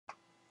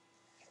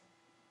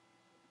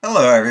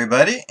Hello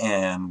everybody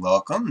and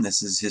welcome.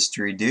 This is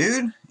History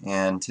Dude,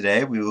 and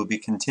today we will be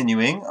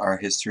continuing our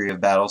History of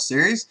Battle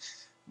series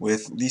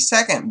with the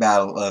second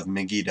Battle of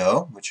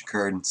Megiddo, which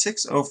occurred in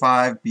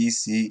 605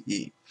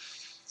 BCE.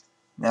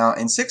 Now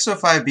in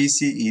 605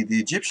 BCE, the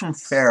Egyptian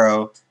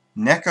pharaoh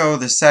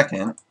Necho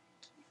II,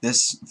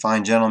 this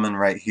fine gentleman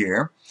right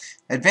here,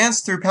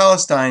 advanced through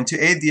Palestine to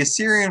aid the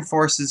Assyrian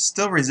forces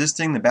still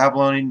resisting the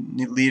Babylonian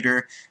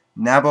leader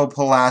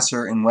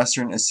Nabopolassar in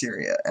western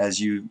Assyria, as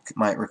you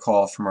might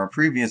recall from our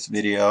previous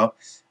video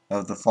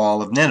of the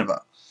fall of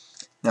Nineveh.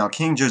 Now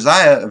King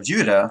Josiah of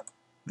Judah,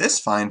 this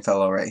fine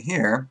fellow right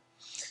here,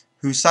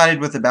 who sided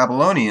with the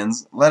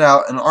Babylonians, led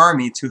out an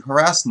army to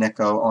harass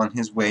Necho on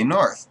his way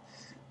north.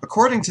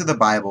 According to the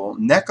Bible,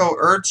 Necho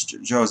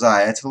urged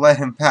Josiah to let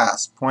him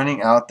pass,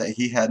 pointing out that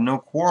he had no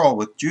quarrel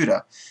with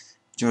Judah.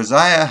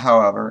 Josiah,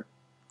 however,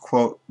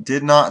 quote,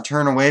 did not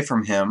turn away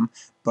from him,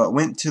 but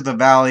went to the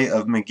valley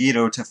of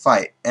Megiddo to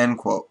fight, end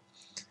quote.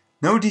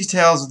 No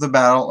details of the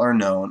battle are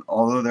known,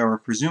 although there were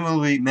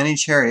presumably many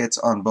chariots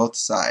on both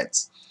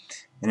sides.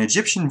 An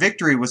Egyptian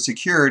victory was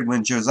secured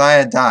when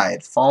Josiah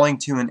died, falling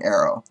to an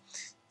arrow.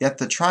 Yet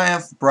the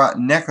triumph brought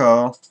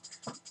Necho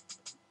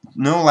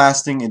no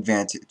lasting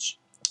advantage.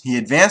 He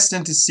advanced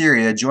into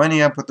Syria,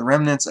 joining up with the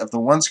remnants of the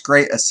once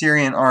great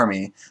Assyrian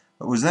army,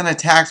 but was then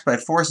attacked by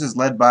forces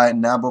led by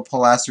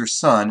Nabopolassar's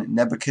son,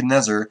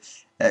 Nebuchadnezzar,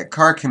 at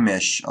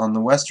Carchemish on the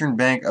western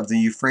bank of the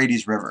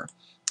Euphrates River.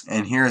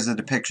 And here is a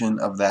depiction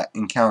of that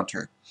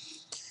encounter.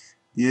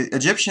 The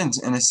Egyptians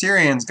and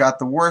Assyrians got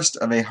the worst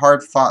of a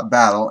hard-fought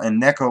battle, and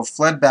Necho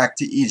fled back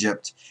to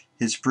Egypt,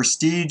 his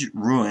prestige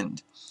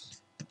ruined.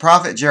 The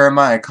prophet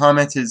Jeremiah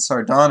commented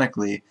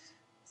sardonically,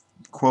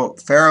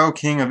 quote, Pharaoh,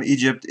 king of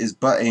Egypt, is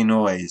but a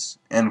noise,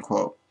 end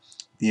quote.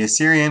 The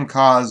Assyrian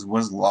cause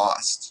was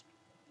lost.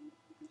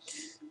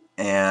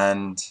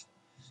 And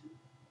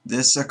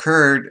this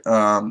occurred,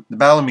 the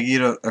Battle of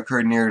Megiddo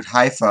occurred near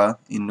Haifa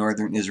in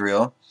northern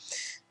Israel.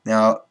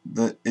 Now,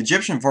 the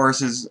Egyptian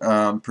forces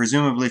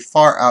presumably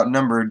far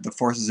outnumbered the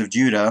forces of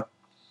Judah,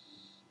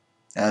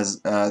 as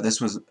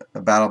this was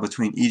a battle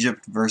between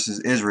Egypt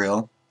versus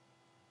Israel.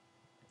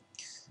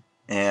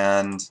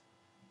 And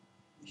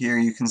here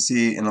you can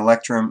see an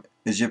Electrum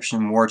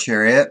Egyptian war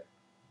chariot.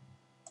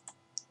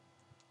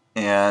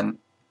 And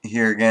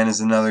here again is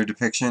another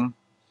depiction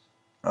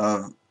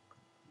of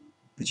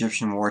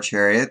Egyptian war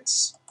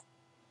chariots.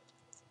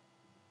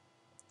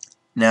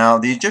 Now,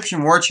 the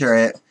Egyptian war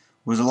chariot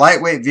was a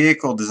lightweight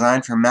vehicle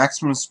designed for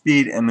maximum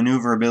speed and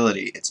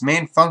maneuverability. Its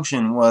main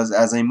function was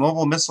as a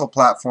mobile missile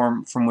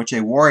platform from which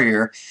a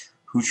warrior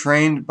who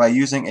trained by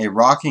using a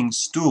rocking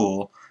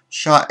stool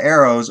shot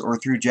arrows or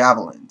threw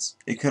javelins.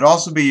 It could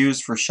also be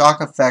used for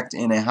shock effect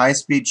in a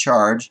high-speed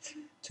charge,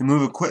 to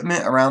move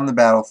equipment around the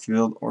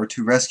battlefield, or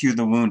to rescue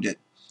the wounded.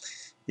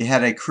 It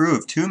had a crew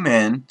of 2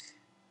 men.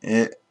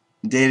 It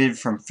dated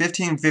from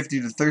 1550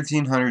 to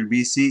 1300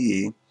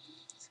 BCE.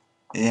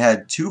 It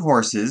had 2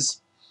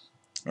 horses,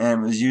 and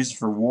it was used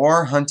for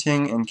war,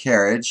 hunting, and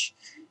carriage,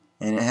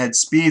 and it had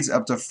speeds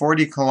up to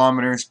 40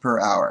 kilometers per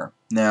hour.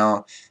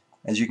 Now,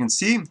 as you can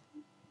see,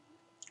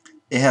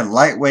 it had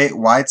lightweight,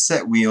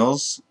 wide-set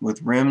wheels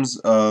with rims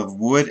of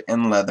wood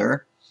and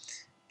leather.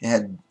 It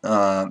had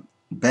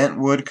bent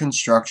wood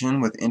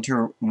construction with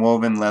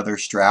interwoven leather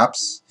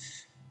straps.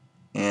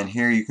 And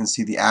here you can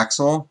see the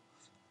axle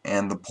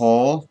and the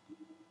pole.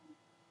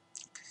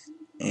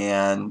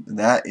 And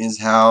that is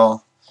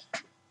how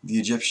the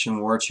Egyptian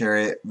war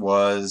chariot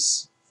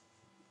was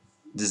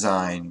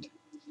designed.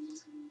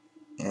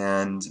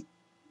 And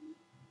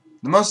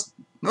the most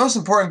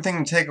important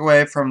thing to take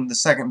away from the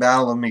second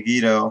Battle of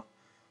Megiddo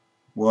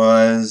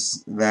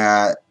was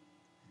that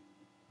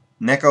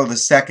Necho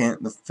II,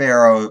 the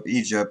Pharaoh of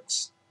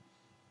Egypt,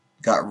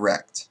 got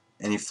wrecked,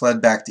 and he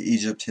fled back to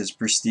Egypt, his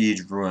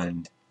prestige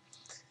ruined.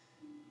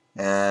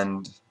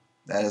 And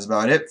that is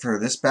about it for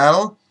this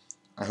battle.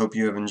 I hope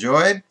you have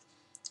enjoyed.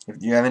 If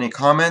you have any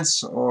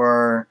comments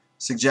or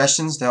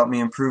suggestions to help me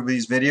improve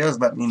these videos,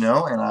 let me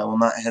know, and I will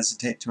not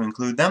hesitate to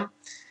include them.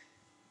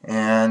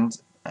 And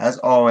as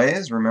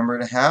always, remember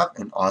to have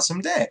an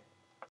awesome day.